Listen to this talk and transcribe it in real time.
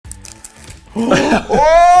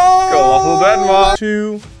Colossal dreadmaw.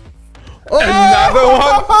 2. Another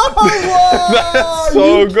one. That's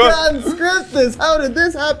so good. You can't script this. How did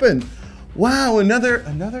this happen? Wow, another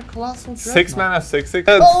colossal dreadmaw. 6 mana, 6/6.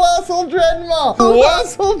 Colossal dreadmaw.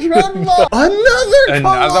 Colossal dreadmaw. Another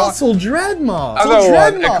colossal dreadmaw. Another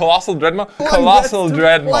one. A colossal dreadmaw. Colossal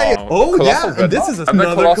dreadmaw. Oh yeah, and this is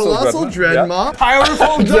another colossal dreadmaw.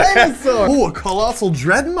 Powerful dinosaur. Oh, a colossal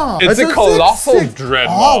dreadmaw. It's a colossal dreadmaw.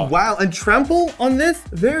 Oh wow, and trample on this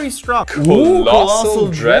very strong. Colossal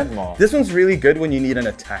dreadmaw. This one's really good when you need an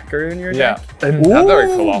attacker in your deck. Another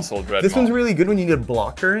colossal dreadmaw. This one's really good when you need a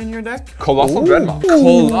blocker in your deck. Colossal dreadmaw.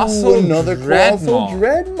 Colossal another colossal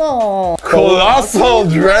dreadmaw. Colossal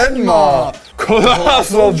dreadmaw.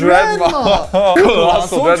 Colossal dreadmaw.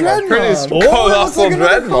 Colossal dreadmaw. Colossal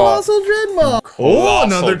dreadmaw. Colossal dreadmaw. Oh,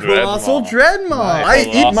 another colossal dreadmaw. I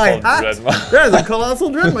eat my hat. There's a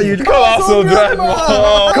colossal dreadmaw. You colossal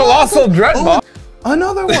dreadmaw. Colossal dreadmaw.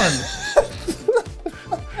 Another one.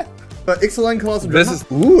 Excellent colossal dreadmaw. This is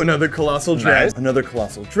another colossal dreadmaw. Another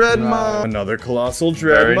colossal dreadmaw. Another colossal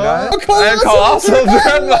dreadmaw. Nice. And colossal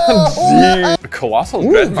dreadmaw. Colossal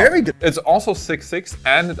dreadmaw. Very good. It's also 6/6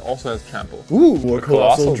 and it also has trample. Ooh, a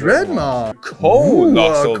colossal dreadmaw.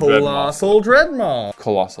 Colossal colossal dreadmaw.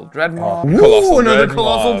 Colossal dreadmaw. Ooh, another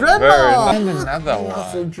colossal dreadmaw. And another one.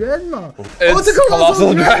 Colossal dreadmaw. It's a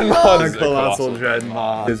colossal dreadmaw. A colossal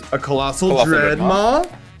dreadmaw. Is a colossal dreadmaw.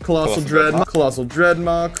 Colossal dreadmaw, colossal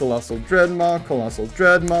dreadmaw, colossal dreadmaw, colossal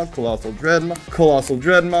dreadmaw, colossal dreadmaw, colossal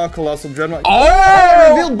dreadmaw, colossal dreadmaw. Oh! I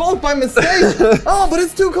revealed both by mistake. Oh, but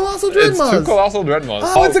it's 2 colossal dreadmaws. It's 2 colossal dreadmaws.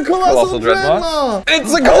 Oh, it's a colossal dreadmaw.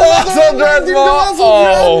 It's a colossal dreadmaw.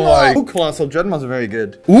 Oh my! Ooh, colossal dreadmaws are very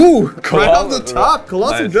good. Ooh, right off the top,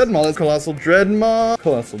 colossal dreadmaw. That's colossal dreadmaw,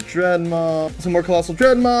 colossal dreadmaw. Some more colossal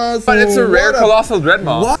dreadmaws. But it's a rare colossal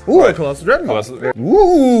dreadmaw. What? Ooh, a colossal dreadmaw.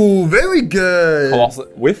 Ooh, very good. Colossal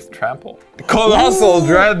with trample. Colossal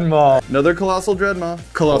dreadmaw. Another colossal dreadmaw.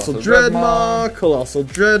 Colossal dreadmaw. Colossal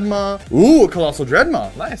dreadmaw. Ooh, a colossal dreadmaw.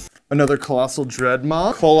 Nice. Another colossal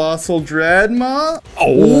dreadmaw. Colossal dreadmaw.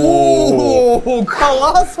 Oh,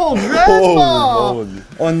 colossal dreadmaw.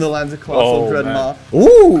 On the lands of colossal dreadmaw.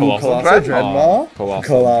 Ooh, colossal dreadmaw.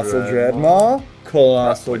 Colossal dreadmaw.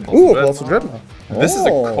 Colossal. Ooh, colossal dreadmaw. This is a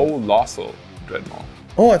colossal dreadmaw.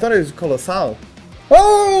 Oh, I thought it was colossal.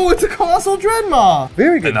 Oh, it's a colossal dreadmaw.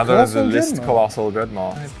 Very good. Another of the list colossal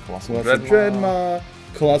dreadmaw. Colossal dreadmaw.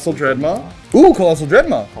 Colossal dreadmaw. Ooh, colossal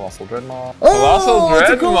dreadmaw. Colossal dreadmaw. Oh, it's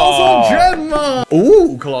a colossal dreadmaw.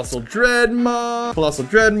 Ooh, colossal dreadmaw. Colossal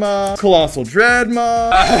dreadmaw. Colossal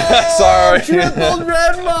dreadmaw. Sorry. Triple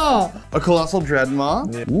dreadmaw. A colossal dreadmaw.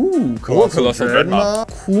 Ooh, colossal dreadmaw.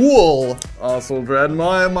 Cool. Colossal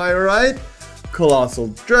dreadmaw, am I right? Colossal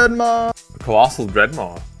dreadmaw. Colossal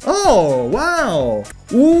dreadmaw. Oh, wow.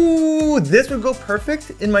 Ooh, this would go perfect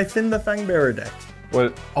in my Thin the Fangbearer deck.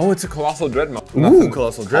 What? Oh, it's a colossal dreadmaw. Ooh,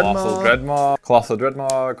 colossal dreadmaw. Colossal dreadmaw. Colossal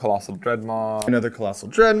dreadmaw. Colossal dreadmaw. Another colossal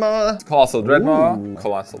dreadmaw. Colossal dreadmaw.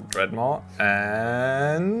 Colossal dreadmaw.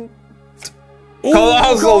 And...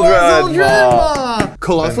 Colossal dreadmaw.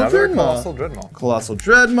 Colossal dreadmaw. Colossal dreadmaw. Colossal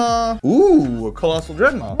dreadmaw. Ooh, a colossal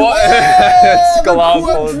dreadmaw. It's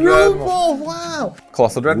colossal dreadmaw. Wow.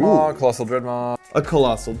 Colossal dreadmaw. Colossal dreadmaw. A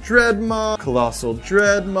colossal dreadmaw. Colossal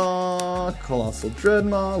dreadmaw. Colossal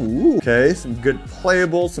dreadmaw. Ooh. Okay, some good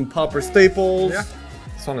playables, some popper staples. Yeah.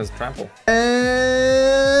 This one is trample.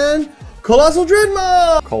 And colossal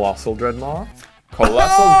dreadmaw. Colossal dreadmaw.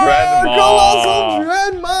 Colossal dreadmaw. Colossal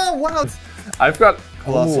dreadmaw. Wow. I've got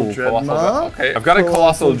colossal dreadmaw. Okay, I've got a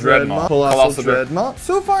colossal dreadmaw. Colossal dreadmaw.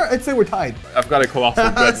 So far, I'd say we're tied. I've got a colossal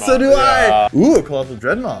dreadmaw. So do I. Ooh, a colossal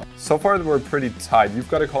dreadmaw. So far, we're pretty tied. You've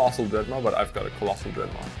got a colossal dreadmaw, but I've got a colossal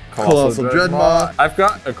dreadmaw. Colossal dreadmaw. I've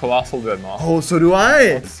got a colossal dreadmaw. Oh, so do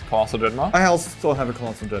I. Colossal dreadmaw. I also still have a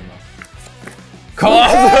colossal dreadmaw.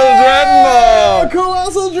 Colossal dreadmaw.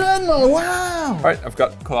 Colossal dreadmaw. Wow. All right, I've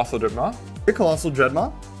got colossal dreadmaw. Colossal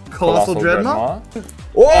dreadmaw. Colossal dreadmaw.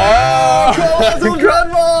 Wow! Colossal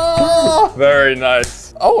dreadmaw! Very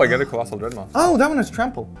nice. Oh, I got a colossal dreadmaw. Oh, that one is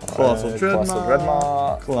trample. Colossal dreadmaw. Colossal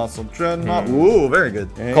dreadmaw. Colossal dreadmaw. Ooh, very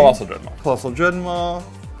good. Colossal dreadmaw. Colossal dreadmaw.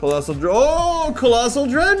 Colossal colossal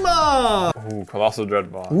dreadmaw. Ooh, colossal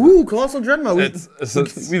dreadmaw. Ooh, colossal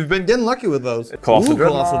dreadmaw. We've been getting lucky with those. Colossal dreadmaw.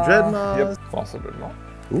 Colossal dreadmaw. Yep, colossal dreadmaw.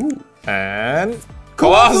 Ooh. And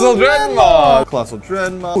colossal dreadmaw. Colossal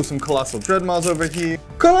dreadmaw. Ooh, some colossal dreadmaws over here.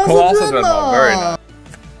 Colossal dreadmaw. Very nice.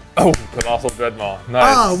 Oh, colossal dreadmaw. Nice.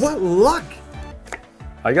 Ah, what luck.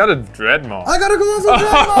 I got a dreadmaw. I got a colossal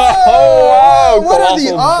dreadmaw. Oh, wow. What are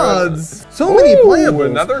the odds? So many playables.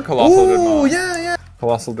 Another colossal dreadmaw. Oh, yeah, yeah.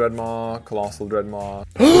 Colossal dreadmaw. Colossal dreadmaw.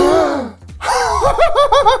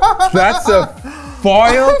 That's a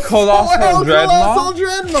foil colossal dreadmaw. Colossal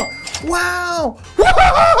dreadmaw. Wow.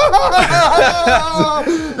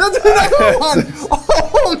 That's another one.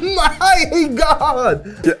 Oh my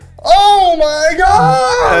god. Yeah. Oh my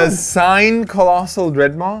god. A signed colossal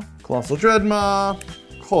dreadmaw. Colossal dreadmaw.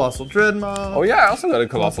 Colossal dreadmaw. Oh yeah, I also got a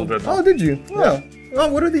colossal dreadmaw. Oh, did you? Yeah. Oh,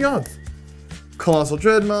 what are the odds? Colossal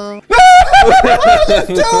dreadmaw. There's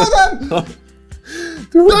 2 of them.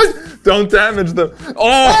 Don't damage them.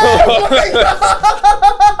 Oh, my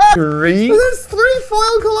god. 3. There's 3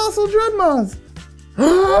 foil colossal dreadmaws.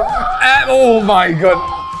 Oh my god.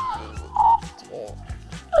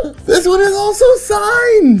 This one is also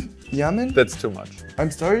signed. Yaman? That's too much. I'm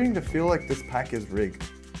starting to feel like this pack is rigged.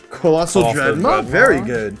 Colossal dreadmaw? Very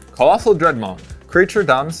good. Colossal dreadmaw. Creature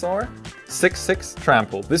dinosaur. 6/6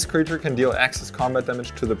 trample. This creature can deal access combat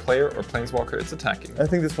damage to the player or planeswalker it's attacking. I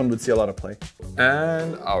think this one would see a lot of play.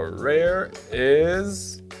 And our rare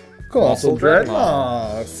is Colossal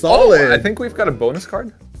dreadmaw. Solid. Oh, I think we've got a bonus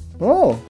card. Oh.